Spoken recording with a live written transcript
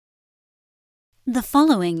The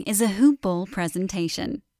following is a Hoop Ball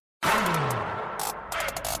presentation.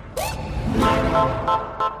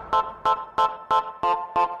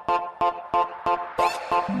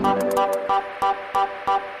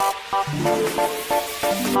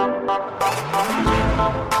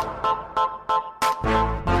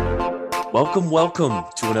 Welcome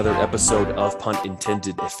to another episode of Punt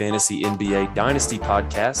Intended, a fantasy NBA dynasty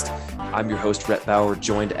podcast. I'm your host, Rhett Bauer,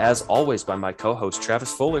 joined as always by my co-host,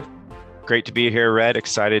 Travis Fuller. Great to be here, Red.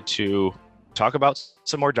 Excited to talk about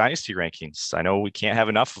some more dynasty rankings. I know we can't have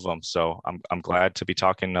enough of them, so I'm glad to be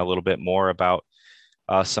talking a little bit more about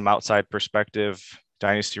some outside perspective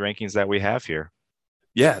dynasty rankings that we have here.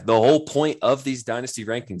 Yeah, the whole point of these dynasty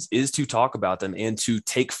rankings is to talk about them and to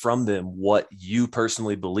take from them what you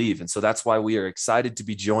personally believe. And so that's why we are excited to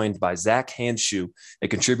be joined by Zach Handschuh, a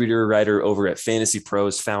contributor writer over at Fantasy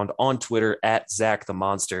Pros, found on Twitter at Zach the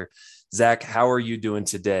Monster. Zach, how are you doing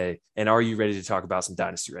today? And are you ready to talk about some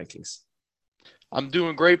dynasty rankings? I'm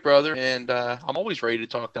doing great, brother. And I'm always ready to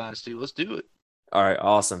talk dynasty. Let's do it. All right,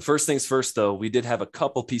 awesome. First things first, though, we did have a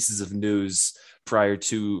couple pieces of news prior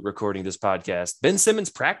to recording this podcast. Ben Simmons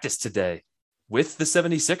practiced today with the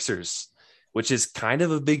 76ers, which is kind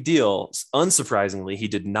of a big deal. Unsurprisingly, he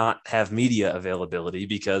did not have media availability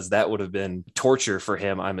because that would have been torture for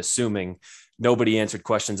him, I'm assuming. Nobody answered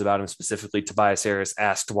questions about him specifically. Tobias Harris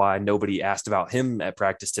asked why nobody asked about him at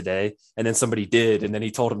practice today. And then somebody did. And then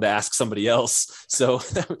he told him to ask somebody else. So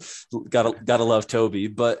gotta love Toby.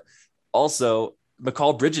 But also,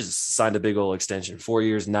 Mikal Bridges signed a big old extension, 4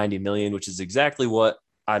 years, $90 million, which is exactly what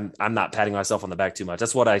I'm not patting myself on the back too much.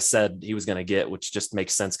 That's what I said he was going to get, which just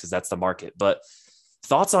makes sense because that's the market. But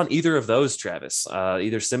thoughts on either of those, Travis?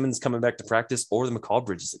 Either Simmons coming back to practice or the Mikal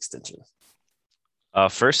Bridges extension?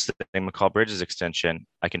 First thing, Mikal Bridges extension,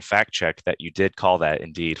 I can fact check that you did call that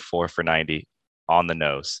indeed 4 for 90 on the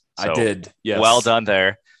nose. So, I did. Yes. Well done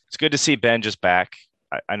there. It's good to see Ben just back.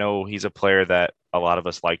 I know he's a player that a lot of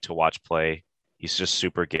us like to watch play. He's just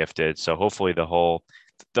super gifted. So hopefully the whole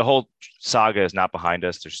saga is not behind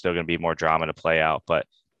us. There's still going to be more drama to play out, but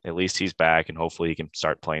at least he's back and hopefully he can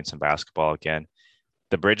start playing some basketball again.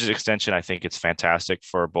 The Bridges extension, I think it's fantastic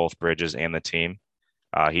for both Bridges and the team.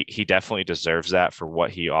 He definitely deserves that for what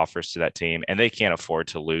he offers to that team, and they can't afford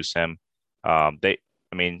to lose him. Obviously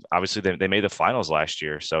they made the finals last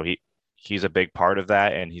year, so he's a big part of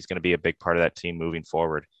that, and he's going to be a big part of that team moving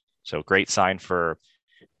forward. So great sign for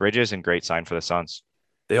Bridges and great sign for the Suns.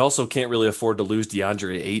 They also can't really afford to lose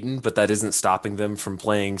DeAndre Ayton, but that isn't stopping them from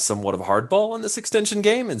playing somewhat of hardball in this extension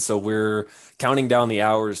game. And so we're counting down the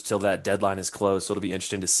hours till that deadline is closed. So it'll be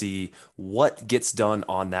interesting to see what gets done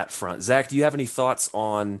on that front. Zach, do you have any thoughts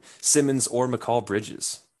on Simmons or Mikal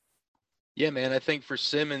Bridges? Yeah, man, I think for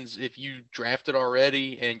Simmons, if you drafted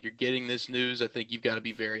already and you're getting this news, I think you've got to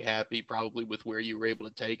be very happy probably with where you were able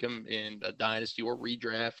to take him in a dynasty or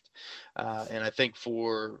redraft. And I think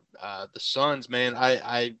for the Suns, man,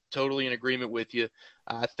 I totally in agreement with you.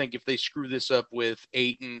 I think if they screw this up with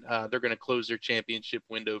Ayton, they're going to close their championship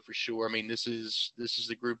window for sure. I mean, this is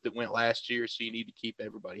the group that went last year, so you need to keep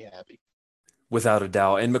everybody happy. Without a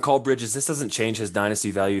doubt. And Mikal Bridges, this doesn't change his dynasty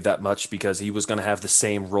value that much because he was going to have the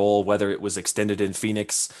same role, whether it was extended in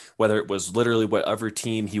Phoenix, whether it was literally whatever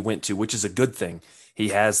team he went to, which is a good thing. He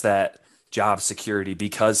has that job security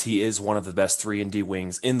because he is one of the best 3-and-D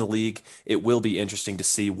wings in the league. It will be interesting to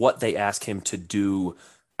see what they ask him to do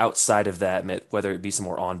outside of that, whether it be some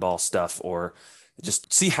more on-ball stuff or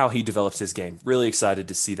just see how he develops his game. Really excited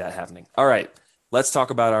to see that happening. All right, let's talk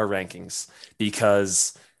about our rankings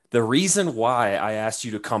because the reason why I asked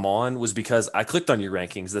you to come on was because I clicked on your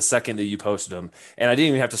rankings the second that you posted them, and I didn't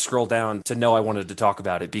even have to scroll down to know I wanted to talk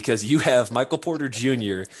about it because you have Michael Porter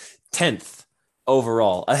Jr. 10th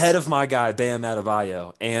overall, ahead of my guy Bam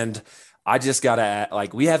Adebayo, and I just gotta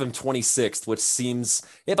we have him 26th, which seems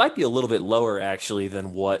it might be a little bit lower actually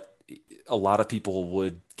than what a lot of people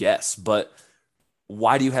would guess, but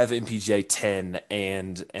why do you have MPJ 10,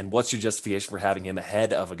 and what's your justification for having him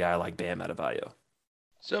ahead of a guy like Bam Adebayo?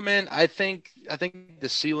 So, man, I think the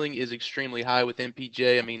ceiling is extremely high with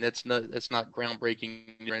MPJ. I mean, that's not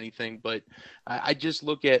groundbreaking or anything, but I just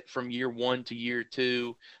look at from year one to year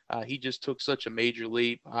two, he just took such a major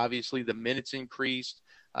leap. Obviously, the minutes increased,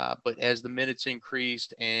 but as the minutes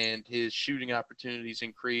increased and his shooting opportunities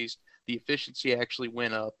increased, the efficiency actually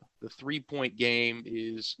went up. The 3-point game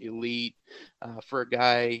is elite for a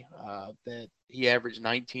guy that he averaged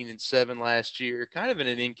 19 and 7 last year, kind of in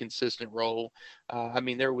an inconsistent role.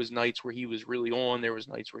 There was nights where he was really on. There was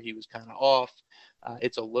nights where he was kind of off.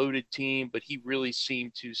 It's a loaded team, but he really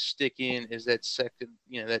seemed to stick in as that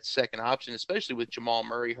second option, especially with Jamal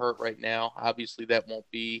Murray hurt right now. Obviously, that won't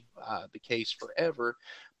be the case forever,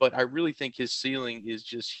 but I really think his ceiling is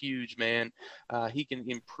just huge, man. He can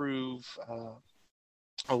improve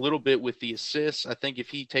a little bit with the assists. I think if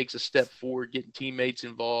he takes a step forward, getting teammates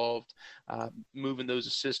involved, moving those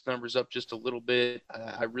assist numbers up just a little bit,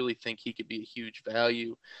 I really think he could be a huge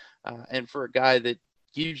value. And for a guy that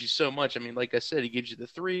gives you so much, I mean, like I said, he gives you the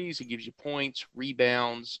threes, he gives you points,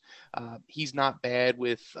 rebounds. He's not bad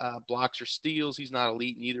with blocks or steals. He's not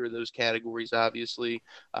elite in either of those categories, obviously.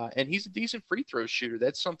 And he's a decent free throw shooter.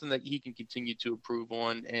 That's something that he can continue to improve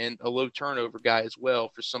on, and a low turnover guy as well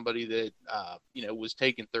for somebody that, was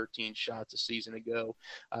taking 13 shots a season ago.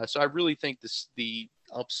 So I really think the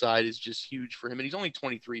upside is just huge for him. And he's only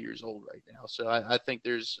 23 years old right now. So I think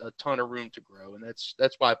there's a ton of room to grow. And that's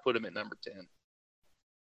why I put him at number 10.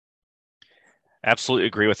 Absolutely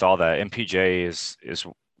agree with all that. MPJ is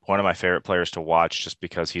one of my favorite players to watch just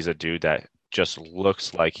because he's a dude that just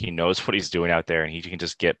looks like he knows what he's doing out there and he can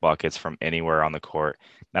just get buckets from anywhere on the court.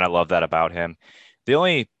 And I love that about him. The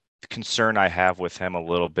only concern I have with him a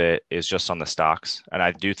little bit is just on the stocks. And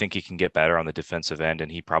I do think he can get better on the defensive end,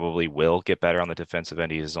 and he probably will get better on the defensive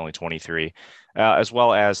end. He is only 23, as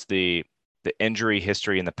well as the injury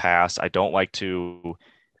history in the past. I don't like to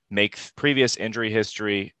make previous injury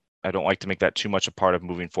history, I don't like to make that too much a part of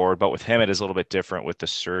moving forward, but with him, it is a little bit different with the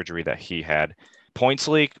surgery that he had. Points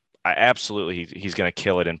league, he's going to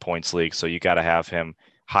kill it in points league. So you got to have him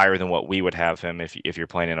higher than what we would have him if you're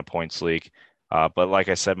playing in a points league. But like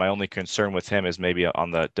I said, my only concern with him is maybe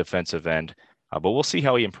on the defensive end. But we'll see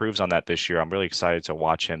how he improves on that this year. I'm really excited to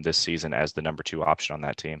watch him this season as the number 2 option on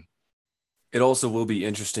that team. It also will be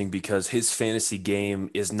interesting because his fantasy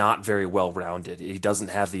game is not very well rounded. He doesn't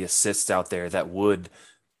have the assists out there that would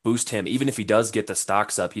boost him. Even if he does get the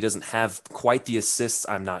stocks up, he doesn't have quite the assists,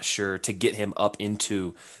 I'm not sure, to get him up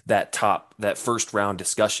into that first round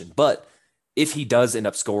discussion. But if he does end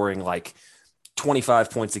up scoring like 25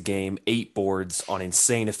 points a game, 8 boards on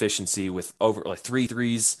insane efficiency with over like 3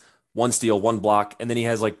 threes, 1 steal, 1 block, and then he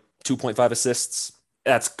has like 2.5 assists,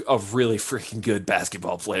 that's a really freaking good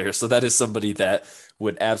basketball player. So that is somebody that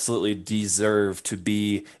would absolutely deserve to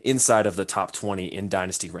be inside of the top 20 in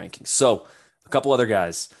dynasty rankings. So a couple other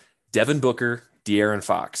guys, Devin Booker, De'Aaron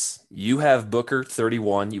Fox. You have Booker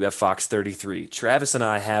 31, you have Fox 33. Travis and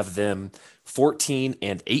I have them 14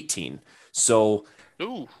 and 18. So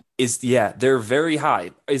Ooh. they're very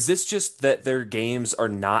high. Is this just that their games are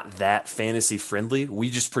not that fantasy friendly? We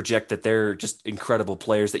just project that they're just incredible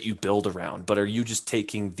players that you build around, but are you just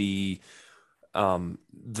taking the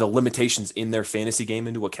limitations in their fantasy game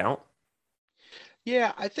into account?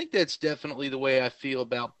 Yeah, I think that's definitely the way I feel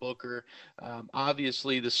about Booker.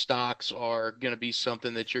 Obviously, the stocks are going to be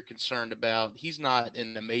something that you're concerned about. He's not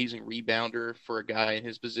an amazing rebounder for a guy in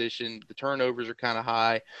his position. The turnovers are kind of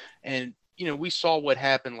high. And, we saw what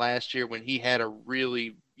happened last year when he had a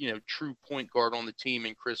really, true point guard on the team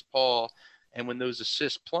in Chris Paul. And when those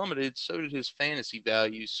assists plummeted, so did his fantasy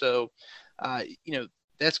value. So,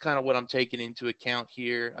 that's kind of what I'm taking into account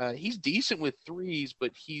here. He's decent with threes,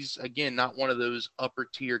 but he's, again, not one of those upper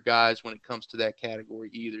tier guys when it comes to that category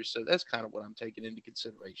either. So that's kind of what I'm taking into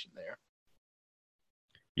consideration there.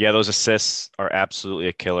 Yeah, those assists are absolutely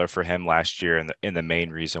a killer for him last year, and the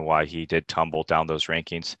main reason why he did tumble down those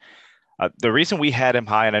rankings. The reason we had him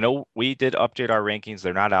high, and I know we did update our rankings,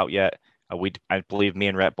 they're not out yet. I believe me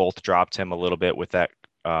and Rhett both dropped him a little bit with that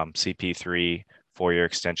CP3 4-year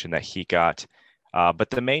extension that he got.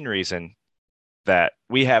 But the main reason that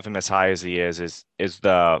we have him as high as he is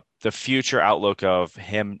the future outlook of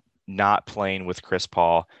him not playing with Chris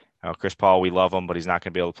Paul. Chris Paul, we love him, but he's not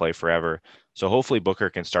going to be able to play forever. So hopefully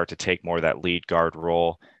Booker can start to take more of that lead guard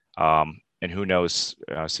role. And who knows,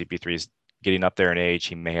 CP3 is getting up there in age.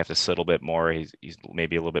 He may have to sit a little bit more. He's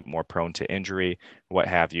maybe a little bit more prone to injury, what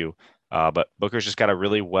have you. But Booker's just got a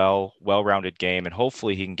really well-rounded game, and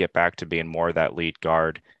hopefully he can get back to being more of that lead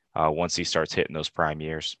guard once he starts hitting those prime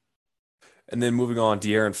years. And then moving on,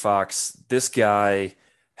 De'Aaron Fox, this guy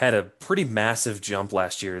had a pretty massive jump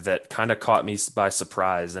last year that kind of caught me by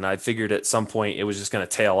surprise. And I figured at some point it was just going to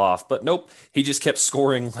tail off, but nope. He just kept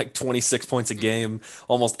scoring like 26 points a game,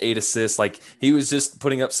 almost 8 assists. Like he was just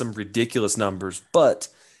putting up some ridiculous numbers, but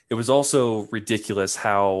it was also ridiculous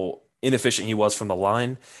how inefficient he was from the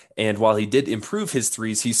line. And while he did improve his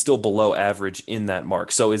threes, he's still below average in that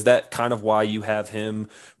mark. So is that kind of why you have him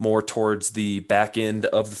more towards the back end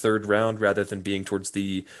of the 3rd round rather than being towards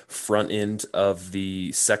the front end of the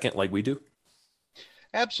 2nd like we do?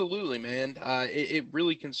 Absolutely, man. It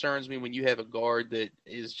really concerns me when you have a guard that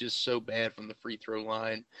is just so bad from the free throw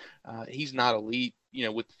line. He's not elite,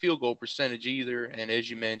 with the field goal percentage either. And as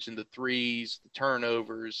you mentioned, the threes, the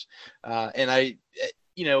turnovers, and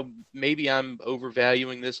maybe I'm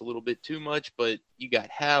overvaluing this a little bit too much, but you got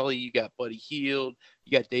Hallie, you got Buddy Hield,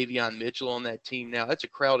 you got Davion Mitchell on that team now. That's a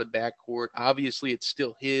crowded backcourt. Obviously, it's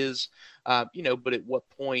still his, but at what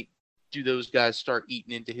point do those guys start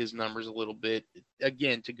eating into his numbers a little bit,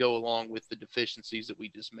 again, to go along with the deficiencies that we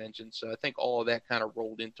just mentioned? So I think all of that kind of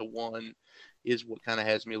rolled into one is what kind of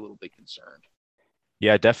has me a little bit concerned.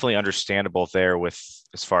 Yeah, definitely understandable there with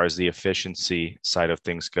as far as the efficiency side of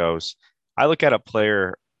things goes. I look at a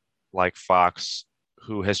player like Fox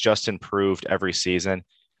who has just improved every season.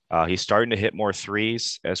 He's starting to hit more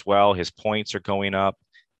threes as well. His points are going up.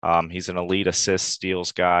 He's an elite assist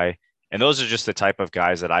steals guy. And those are just the type of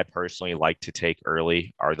guys that I personally like to take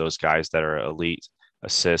early, are those guys that are elite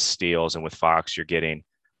assists, steals. And with Fox, you're getting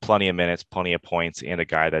plenty of minutes, plenty of points, and a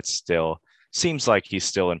guy that still seems like he's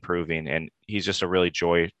still improving. And he's just a really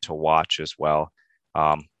joy to watch as well,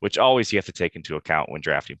 which always you have to take into account when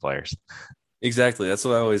drafting players. Exactly. That's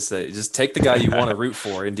what I always say. Just take the guy you want to root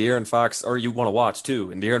for, and De'Aaron Fox, or you want to watch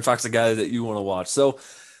too. And De'Aaron Fox is a guy that you want to watch. So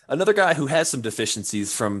another guy who has some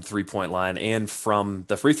deficiencies from 3-point line and from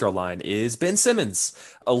the free throw line is Ben Simmons.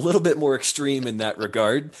 A little bit more extreme in that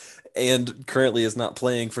regard, and currently is not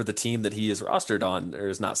playing for the team that he is rostered on, or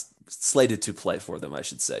is not slated to play for them, I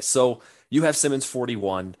should say. So you have Simmons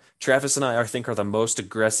 41. Travis and I think, are the most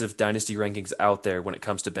aggressive dynasty rankings out there when it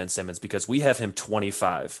comes to Ben Simmons, because we have him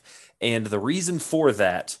 25. And the reason for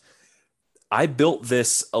that, I built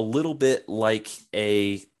this a little bit like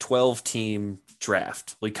a 12-team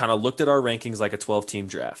draft. We kind of looked at our rankings like a 12-team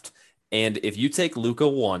draft. And if you take Luka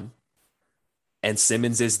 1 and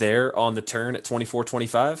Simmons is there on the turn at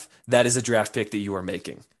 24-25, that is a draft pick that you are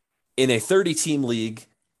making. In a 30-team league,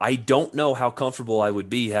 I don't know how comfortable I would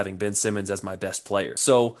be having Ben Simmons as my best player.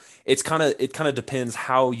 So it kind of depends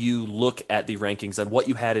how you look at the rankings and what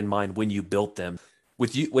you had in mind when you built them.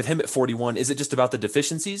 With him at 41, is it just about the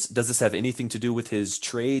deficiencies? Does this have anything to do with his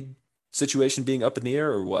trade situation being up in the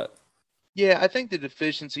air, or what? Yeah, I think the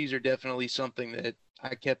deficiencies are definitely something that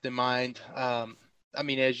I kept in mind.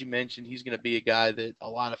 As you mentioned, he's going to be a guy that a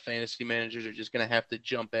lot of fantasy managers are just going to have to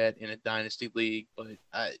jump at in a dynasty league. But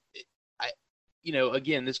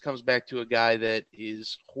again, this comes back to a guy that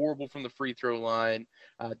is horrible from the free throw line,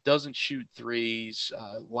 doesn't shoot threes,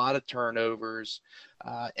 a lot of turnovers,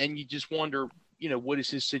 and you just wonder, what is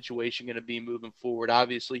his situation going to be moving forward?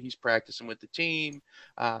 Obviously, he's practicing with the team.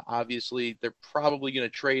 Obviously, they're probably going to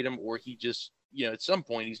trade him, or he just, at some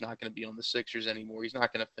point, he's not going to be on the Sixers anymore. He's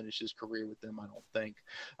not going to finish his career with them, I don't think.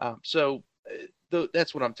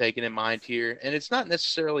 That's what I'm taking in mind here. And it's not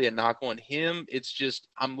necessarily a knock on him. It's just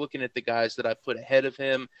I'm looking at the guys that I put ahead of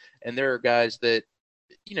him, and there are guys that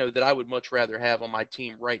that I would much rather have on my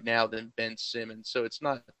team right now than Ben Simmons. So it's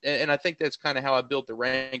not, and I think that's kind of how I built the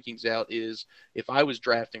rankings out, is if I was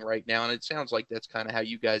drafting right now, and it sounds like that's kind of how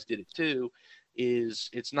you guys did it too, is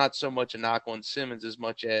it's not so much a knock on Simmons as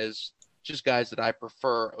much as just guys that I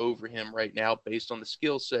prefer over him right now based on the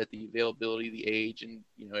skill set, the availability, the age, and,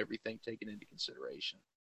 everything taken into consideration.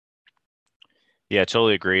 Yeah,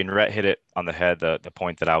 totally agree. And Rhett hit it on the head. The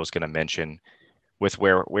point that I was going to mention with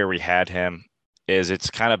where we had him is it's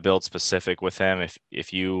kind of built specific with him.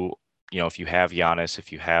 If you have Giannis,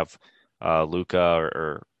 if you have Luka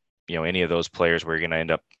or any of those players where you're going to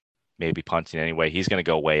end up maybe punting anyway, he's going to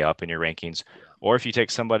go way up in your rankings. Or if you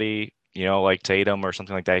take somebody like Tatum or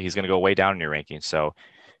something like that, he's going to go way down in your rankings. So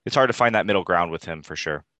it's hard to find that middle ground with him for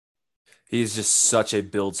sure. He's just such a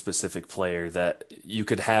build specific player that you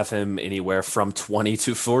could have him anywhere from 20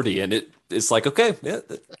 to 40. And it's like, okay, yeah,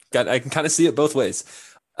 I can kind of see it both ways.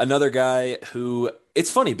 Another guy who, it's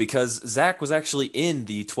funny because Zach was actually in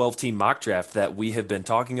the 12-team mock draft that we have been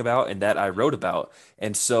talking about and that I wrote about.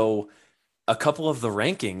 And so a couple of the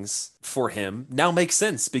rankings for him now make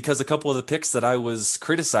sense, because a couple of the picks that I was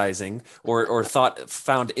criticizing or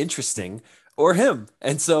found interesting or him.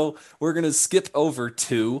 And so we're going to skip over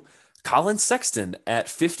to Colin Sexton at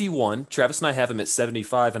 51. Travis and I have him at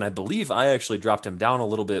 75, and I believe I actually dropped him down a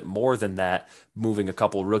little bit more than that, moving a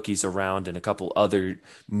couple rookies around and a couple other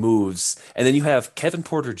moves. And then you have Kevin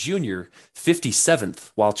Porter Jr., 57th,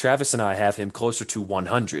 while Travis and I have him closer to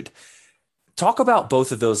 100. Talk about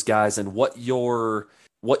both of those guys and what your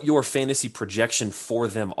fantasy projection for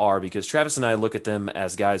them are, because Travis and I look at them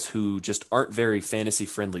as guys who just aren't very fantasy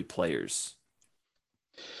friendly players.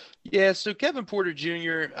 Yeah, so Kevin Porter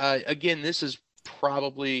Jr., again, this is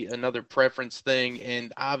probably another preference thing,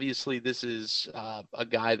 and obviously this is a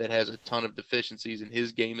guy that has a ton of deficiencies in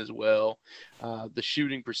his game as well. The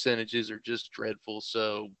shooting percentages are just dreadful,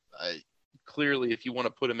 so clearly if you want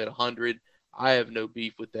to put him at 100, I have no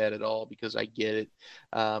beef with that at all because I get it.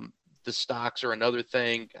 The stocks are another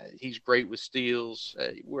thing. He's great with steals.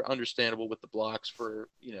 We're understandable with the blocks for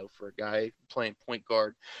a guy playing point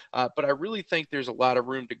guard. But I really think there's a lot of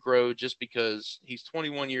room to grow just because he's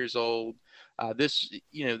 21 years old.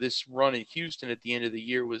 This run in Houston at the end of the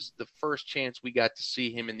year was the first chance we got to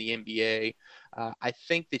see him in the NBA. I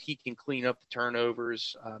think that he can clean up the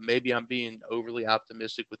turnovers. Maybe I'm being overly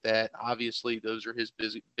optimistic with that. Obviously, those are his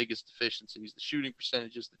biggest deficiencies: the shooting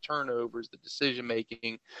percentages, the turnovers, the decision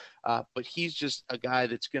making. But he's just a guy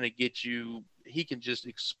that's going to get you. He can just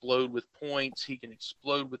explode with points. He can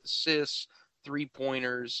explode with assists,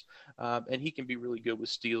 3-pointers, and he can be really good with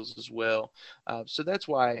steals as well. So that's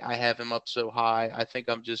why I have him up so high. I think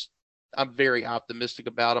I'm very optimistic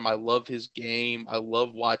about him. I love his game. I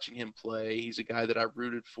love watching him play. He's a guy that I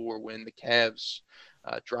rooted for when the Cavs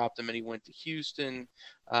dropped him and he went to Houston.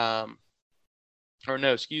 Or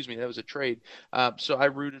no, excuse me, that was a trade. So I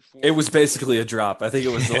rooted for. It was basically a drop. I think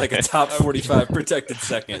it was like a top 45 protected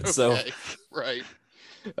second. So okay, right.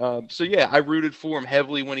 So yeah, I rooted for him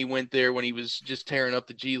heavily when he went there, when he was just tearing up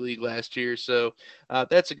the G League last year. So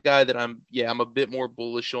that's a guy that I'm a bit more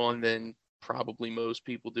bullish on than probably most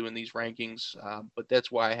people do in these rankings. But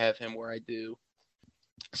that's why I have him where I do.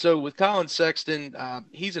 So with Colin Sexton,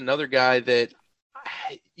 he's another guy that,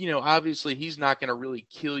 obviously he's not going to really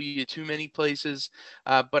kill you too many places.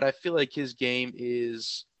 But I feel like his game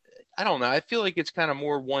is, I don't know. I feel like it's kind of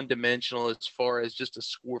more one-dimensional as far as just a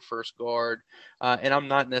score-first guard. And I'm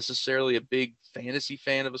not necessarily a big fantasy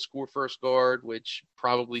fan of a score-first guard, which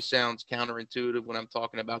probably sounds counterintuitive when I'm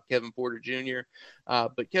talking about Kevin Porter Jr.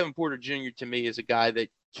 But Kevin Porter Jr. to me is a guy that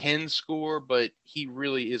can score, but he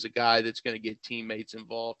really is a guy that's going to get teammates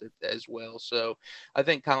involved as well. So I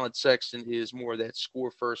think Colin Sexton is more that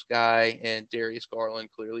score-first guy, and Darius Garland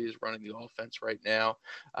clearly is running the offense right now.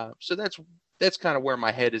 So that's kind of where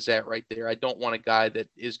my head is at right there. I don't want a guy that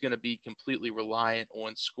is going to be completely reliant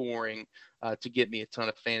on scoring to get me a ton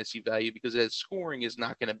of fantasy value, because as scoring is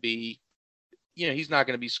not going to be, he's not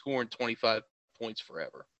going to be scoring 25 points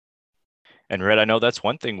forever. And Red, I know that's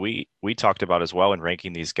one thing we talked about as well in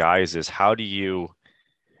ranking these guys is how do you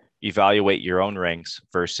evaluate your own ranks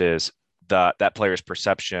versus that player's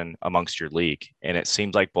perception amongst your league? And it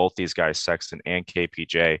seems like both these guys, Sexton and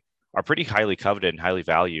KPJ, are pretty highly coveted and highly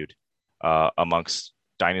valued amongst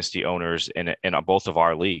dynasty owners in both of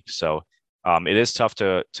our leagues. So it is tough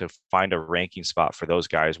to find a ranking spot for those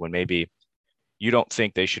guys when maybe you don't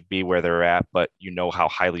think they should be where they're at, but you know how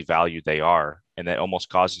highly valued they are. And that almost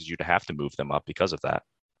causes you to have to move them up because of that.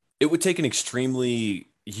 it would take an extremely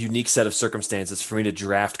unique set of circumstances for me to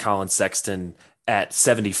draft Colin Sexton at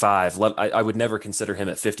 75. I would never consider him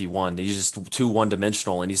at 51. He's just too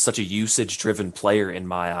one-dimensional, and he's such a usage-driven player in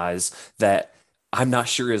my eyes that I'm not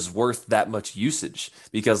sure is worth that much usage,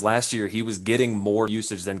 because last year he was getting more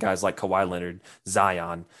usage than guys like Kawhi Leonard,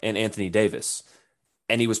 Zion, and Anthony Davis.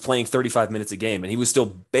 And he was playing 35 minutes a game, and he was still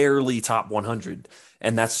barely top 100.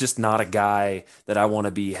 And that's just not a guy that I want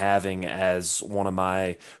to be having as one of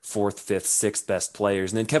my fourth, fifth, sixth best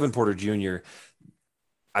players. And then Kevin Porter Jr.,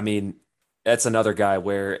 I mean, that's another guy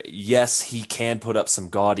where, yes, he can put up some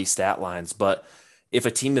gaudy stat lines, but if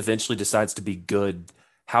a team eventually decides to be good,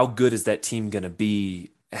 how good is that team going to be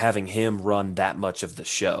having him run that much of the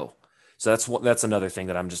show? So that's another thing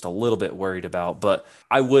that I'm just a little bit worried about. But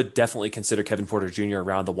I would definitely consider Kevin Porter Jr.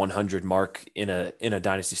 around the 100 mark in a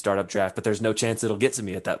dynasty startup draft. But there's no chance it'll get to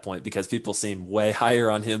me at that point, because people seem way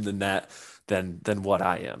higher on him than that than what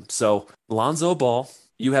I am. So Lonzo Ball,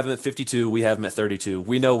 you have him at 52. We have him at 32.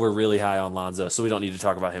 We know we're really high on Lonzo, so we don't need to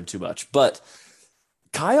talk about him too much. But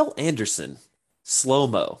Kyle Anderson,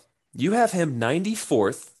 slow-mo, you have him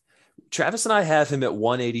 94th. Travis and I have him at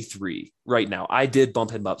 183 right now. I did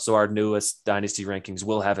bump him up, so our newest dynasty rankings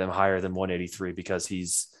will have him higher than 183 because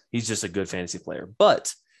he's just a good fantasy player.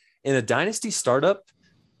 But in a dynasty startup,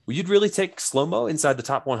 you'd really take slow-mo inside the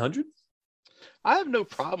top 100? I have no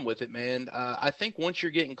problem with it, man. I think once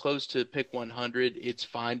you're getting close to pick 100, it's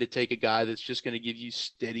fine to take a guy that's just going to give you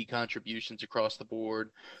steady contributions across the board.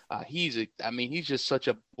 He's just such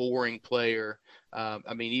a boring player.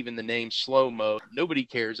 Even the name Slow-Mo, nobody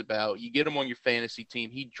cares about. You get him on your fantasy team,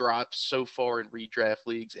 he drops so far in redraft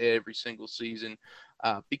leagues every single season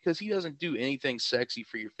because he doesn't do anything sexy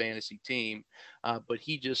for your fantasy team, but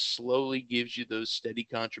he just slowly gives you those steady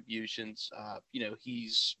contributions.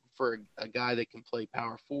 He's, for a guy that can play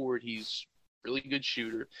power forward, he's really good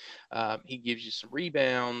shooter. He gives you some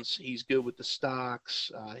rebounds. He's good with the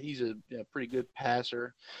stocks. He's a pretty good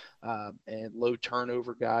passer. and low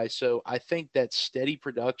turnover guy. So I think that steady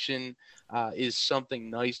production is something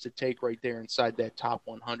nice to take right there inside that top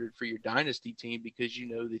 100 for your dynasty team, because you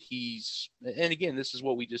know that and again, this is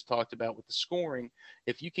what we just talked about with the scoring.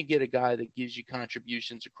 If you can get a guy that gives you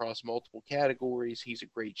contributions across multiple categories, he's a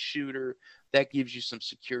great shooter, that gives you some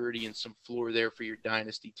security and some floor there for your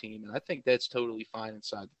dynasty team. And I think that's totally fine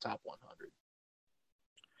inside the top 100.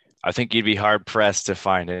 I think you'd be hard pressed to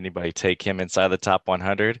find anybody take him inside the top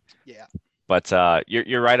 100. Yeah. But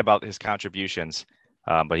you're right about his contributions.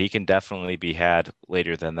 But he can definitely be had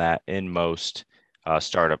later than that in most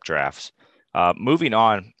startup drafts. Moving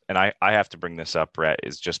on, and I have to bring this up, Brett,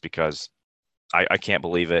 is just because I can't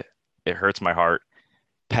believe it. It hurts my heart.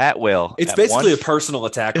 Pat Will. It's basically a personal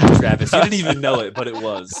attack on Travis. You didn't even know it, but it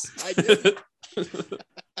was. I did.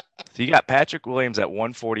 So you got Patrick Williams at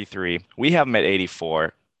 143. We have him at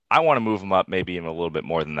 84. I want to move him up maybe even a little bit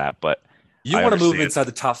more than that, but you want to move him inside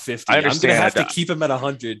the top 50. I'm going to have to keep him at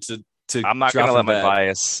 100 to I'm not going to let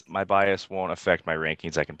my bias won't affect my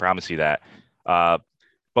rankings. I can promise you that. But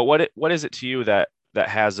what is it to you that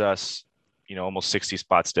has us, almost 60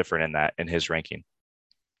 spots different in his ranking?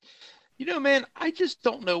 Man, I just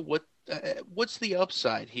don't know what's the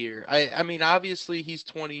upside here. I mean, obviously he's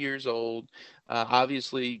 20 years old.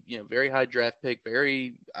 Obviously, very high draft pick,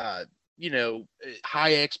 very,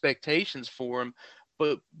 high expectations for him.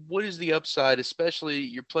 But what is the upside, especially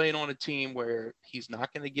you're playing on a team where he's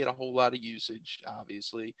not going to get a whole lot of usage,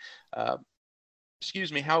 obviously.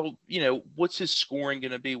 What's his scoring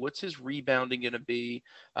going to be? What's his rebounding going to be?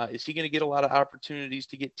 Is he going to get a lot of opportunities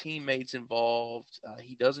to get teammates involved?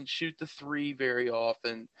 He doesn't shoot the three very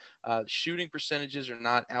often. Shooting percentages are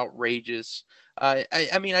not outrageous. I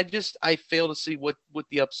fail to see what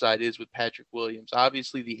the upside is with Patrick Williams.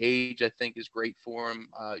 Obviously, the age, I think, is great for him.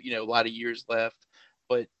 A lot of years left.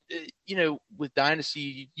 But, with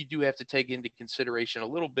Dynasty, you do have to take into consideration a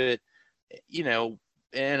little bit,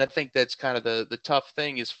 and I think that's kind of the tough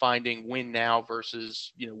thing, is finding win now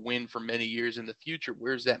versus, win for many years in the future.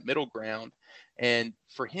 Where's that middle ground? And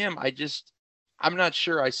for him, I'm not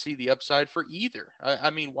sure I see the upside for either. I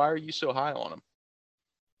mean, why are you so high on him?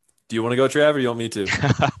 Do you want to go, Trav, or you want me to?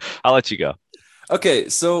 I'll let you go. Okay,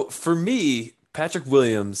 so for me, Patrick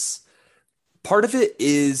Williams, part of it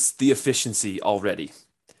is the efficiency already,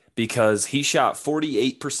 because he shot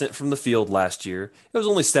 48% from the field last year. It was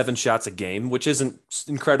only 7 shots a game, which isn't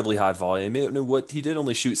incredibly high volume. He did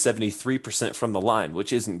only shoot 73% from the line,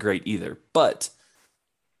 which isn't great either. But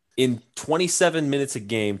in 27 minutes a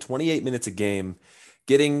game, 28 minutes a game,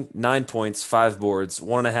 getting 9 points, 5 boards,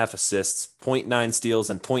 1.5 assists, 0.9 steals,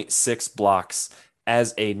 and 0.6 blocks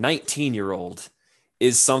as a 19-year-old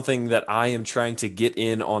is something that I am trying to get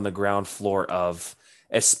in on the ground floor of,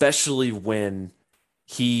 especially when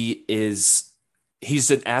he's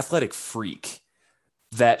an athletic freak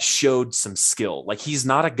that showed some skill. Like, he's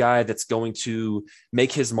not a guy that's going to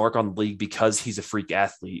make his mark on the league because he's a freak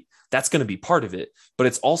athlete. That's going to be part of it. But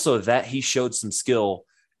it's also that he showed some skill.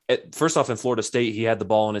 First off, in Florida State, he had the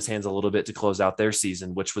ball in his hands a little bit to close out their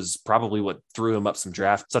season, which was probably what threw him up some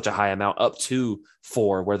draft, such a high amount, up to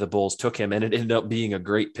 4, where the Bulls took him, and it ended up being a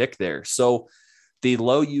great pick there. So the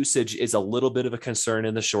low usage is a little bit of a concern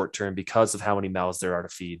in the short term because of how many mouths there are to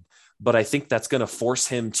feed. But I think that's going to force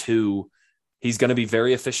him he's going to be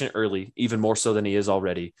very efficient early, even more so than he is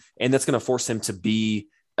already. And that's going to force him to be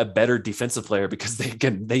a better defensive player, because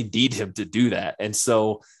they need him to do that. And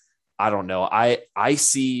so I don't know. I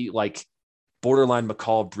see like borderline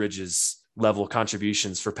Mikal Bridges level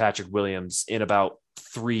contributions for Patrick Williams in about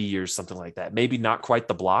 3 years, something like that. Maybe not quite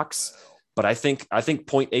the blocks, but I think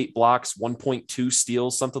 0.8 blocks, 1.2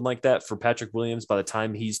 steals, something like that for Patrick Williams by the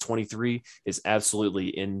time he's 23 is absolutely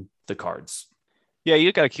in the cards. Yeah,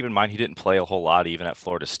 you got to keep in mind he didn't play a whole lot even at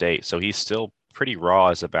Florida State, so he's still pretty raw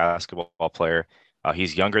as a basketball player.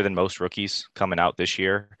 He's younger than most rookies coming out this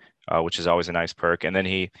year, which is always a nice perk. And then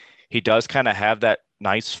he does kind of have that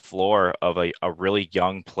nice floor of a really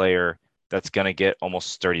young player that's going to get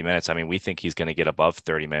almost 30 minutes. I mean, we think he's going to get above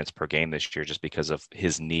 30 minutes per game this year just because of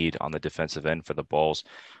his need on the defensive end for the Bulls.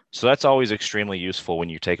 So that's always extremely useful when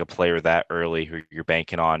you take a player that early who you're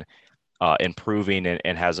banking on improving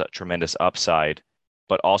and has a tremendous upside,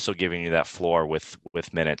 but also giving you that floor with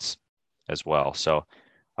minutes as well. So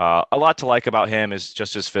a lot to like about him is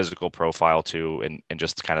just his physical profile too, and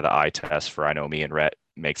just kind of the eye test for, I know, me and Rhett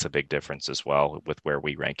makes a big difference as well with where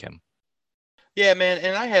we rank him. Yeah, man,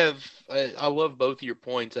 and I love both of your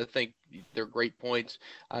points. I think they're great points.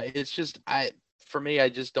 It's just for me, I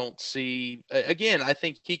just don't see. Again, I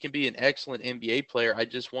think he can be an excellent NBA player. I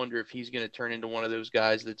just wonder if he's going to turn into one of those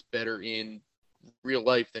guys that's better in real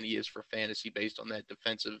life than he is for fantasy based on that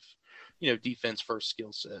defense first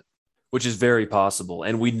skill set. Which is very possible.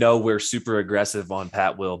 And we know we're super aggressive on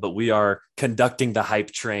Pat Will, but we are conducting the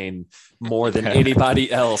hype train more than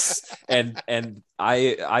anybody else. And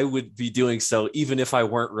I would be doing so even if I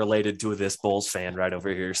weren't related to this Bulls fan right over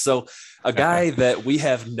here. So a guy that we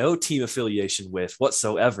have no team affiliation with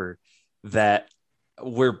whatsoever that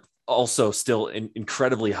we're also still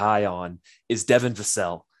incredibly high on is Devin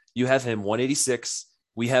Vassell. You have him 186.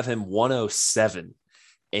 We have him 107.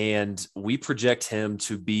 And we project him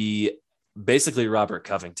to be basically Robert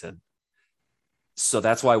Covington. So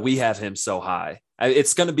that's why we have him so high.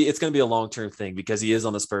 It's going to be a long-term thing because he is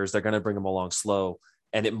on the Spurs. They're going to bring him along slow.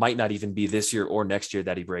 And it might not even be this year or next year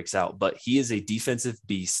that he breaks out, but he is a defensive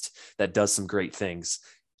beast that does some great things.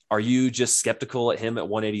 Are you just skeptical at him at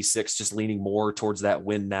 186, just leaning more towards that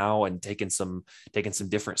win now and taking some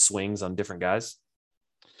different swings on different guys?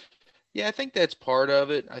 Yeah, I think that's part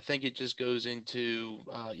of it. I think it just goes into,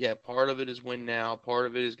 part of it is win now. Part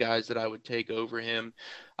of it is guys that I would take over him.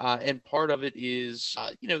 And part of it is,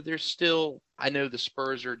 there's still, I know the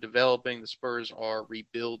Spurs are developing, the Spurs are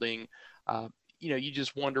rebuilding. You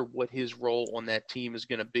just wonder what his role on that team is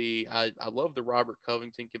going to be. I love the Robert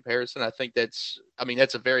Covington comparison. I think that's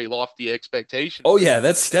a very lofty expectation. Oh yeah,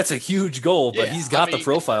 that's a huge goal, but he's got the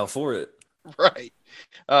profile for it. Right.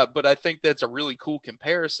 But I think that's a really cool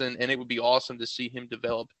comparison, and it would be awesome to see him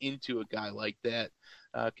develop into a guy like that.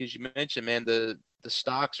 Because you mentioned, man, the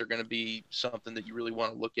stocks are going to be something that you really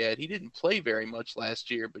want to look at. He didn't play very much last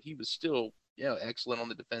year, but he was still excellent on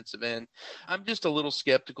the defensive end. I'm just a little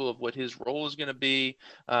skeptical of what his role is going to be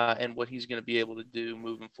and what he's going to be able to do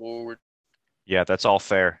moving forward. Yeah, that's all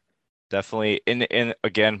fair. Definitely. In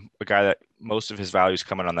again, a guy that most of his value is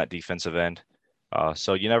coming on that defensive end.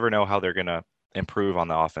 So you never know how they're going to improve on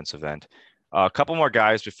the offensive end. A couple more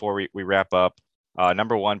guys before we wrap up.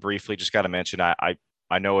 Number one, briefly, just got to mention,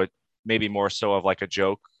 I know it may be more so of like a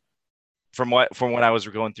joke. From when I was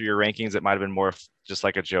going through your rankings, it might have been more just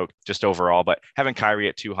like a joke, just overall. But having Kyrie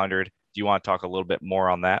at 200, do you want to talk a little bit more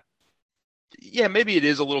on that? Yeah, maybe it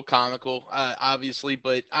is a little comical, obviously,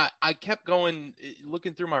 but I kept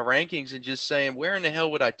looking through my rankings and just saying, where in the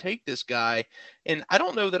hell would I take this guy? And I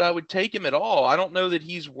don't know that I would take him at all. I don't know that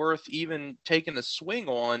he's worth even taking a swing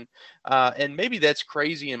on. And maybe that's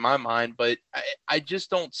crazy in my mind, but I just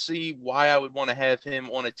don't see why I would want to have him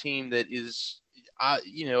on a team that is,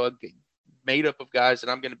 made up of guys that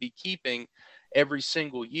I'm going to be keeping every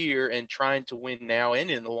single year and trying to win now and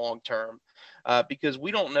in the long term. Because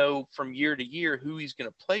we don't know from year to year who he's going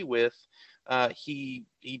to play with. He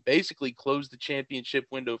basically closed the championship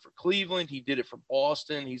window for Cleveland. He did it for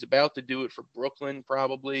Boston. He's about to do it for Brooklyn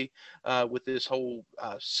probably with this whole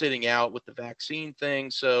sitting out with the vaccine thing.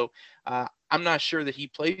 So I'm not sure that he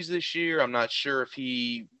plays this year. I'm not sure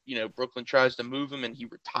if Brooklyn tries to move him and he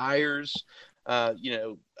retires.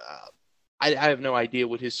 I have no idea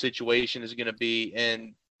what his situation is going to be.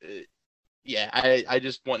 And I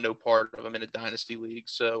just want no part of him in a dynasty league.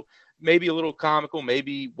 So maybe a little comical,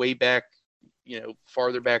 maybe way back,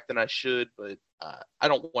 farther back than I should, but I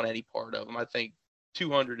don't want any part of him. I think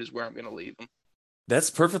 200 is where I'm going to leave him. That's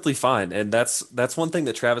perfectly fine. And that's one thing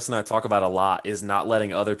that Travis and I talk about a lot is not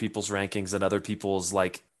letting other people's rankings and other people's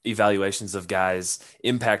evaluations of guys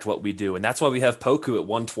impact what we do. And that's why we have Poku at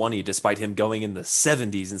 120, despite him going in the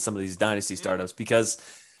 70s in some of these dynasty startups, because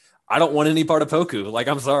I don't want any part of Poku.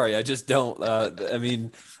 I'm sorry, I just don't.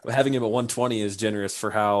 Having him at 120 is generous for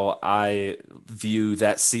how I view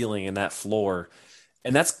that ceiling and that floor.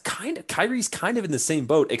 And that's Kyrie's kind of in the same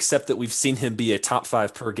boat, except that we've seen him be a top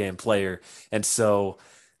 5 per game player. And so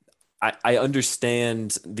I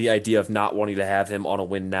understand the idea of not wanting to have him on a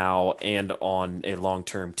win now and on a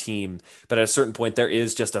long-term team. But at a certain point, there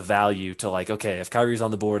is just a value to okay, if Kyrie's on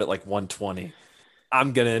the board at 120,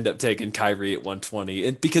 I'm going to end up taking Kyrie at 120.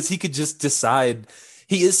 And because he could just decide,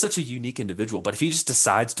 he is such a unique individual, but if he just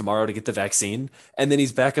decides tomorrow to get the vaccine and then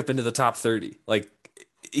he's back up into the top 30,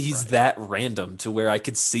 he's right. That random to where I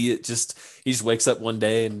could see it he just wakes up one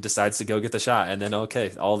day and decides to go get the shot. And then,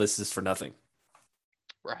 okay, all this is for nothing.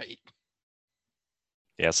 Right.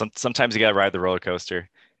 Yeah. Sometimes you got to ride the roller coaster,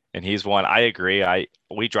 and he's one. I agree.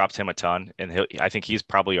 We dropped him a ton, and I think he's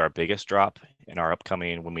probably our biggest drop in our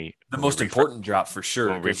upcoming the most important drop for sure.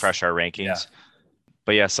 When we refresh our rankings. Yeah.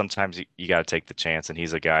 But yeah, sometimes you got to take the chance, and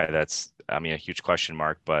he's a guy that's, a huge question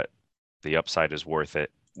mark, but the upside is worth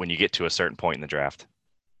it when you get to a certain point in the draft.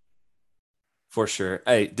 For sure.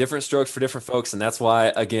 Hey, different strokes for different folks. And that's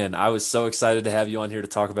why, again, I was so excited to have you on here to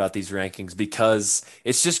talk about these rankings, because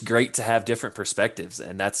it's just great to have different perspectives.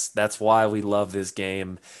 And that's why we love this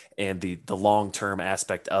game and the long-term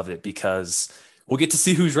aspect of it, because we'll get to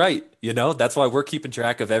see who's right. That's why we're keeping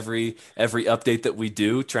track of every update that we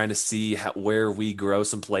do, trying to see where we grow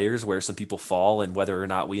some players, where some people fall, and whether or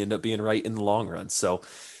not we end up being right in the long run. So,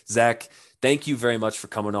 Zach, thank you very much for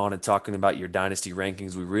coming on and talking about your dynasty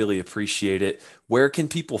rankings. We really appreciate it. Where can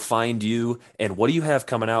people find you, and what do you have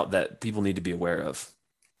coming out that people need to be aware of?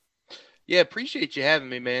 Yeah, appreciate you having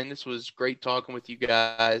me, man. This was great talking with you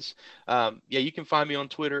guys. Yeah, you can find me on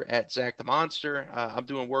Twitter at Zach the Monster. I'm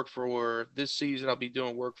doing work for this season. I'll be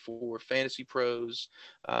doing work for Fantasy Pros,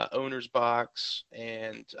 Owners Box,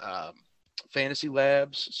 and Fantasy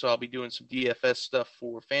Labs. So I'll be doing some DFS stuff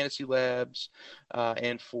for Fantasy Labs,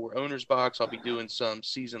 and for Owners Box, I'll be doing some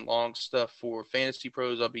season-long stuff for Fantasy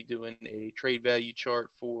Pros. I'll be doing a trade value chart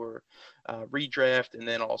for redraft, and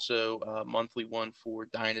then also a monthly one for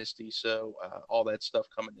Dynasty. So all that stuff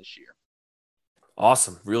coming this year.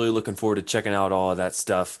 Awesome. Really looking forward to checking out all of that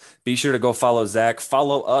stuff. Be sure to go follow Zach.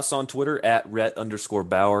 Follow us on Twitter at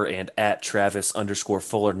Rhett_Bauer and at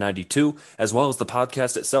Travis_Fuller92, as well as the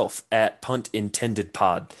podcast itself at Punt Intended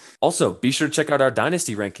Pod. Also, be sure to check out our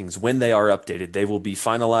Dynasty rankings when they are updated. They will be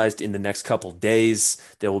finalized in the next couple days.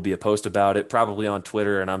 There will be a post about it, probably on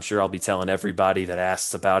Twitter, and I'm sure I'll be telling everybody that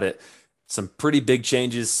asks about it. Some pretty big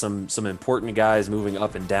changes, some important guys moving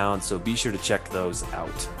up and down, so be sure to check those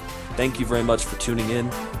out. Thank you very much for tuning in.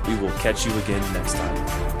 We will catch you again next time.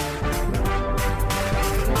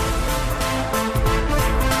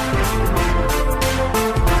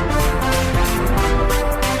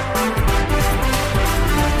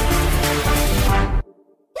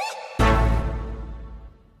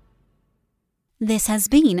 This has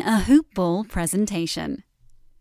been a Hoop Ball presentation.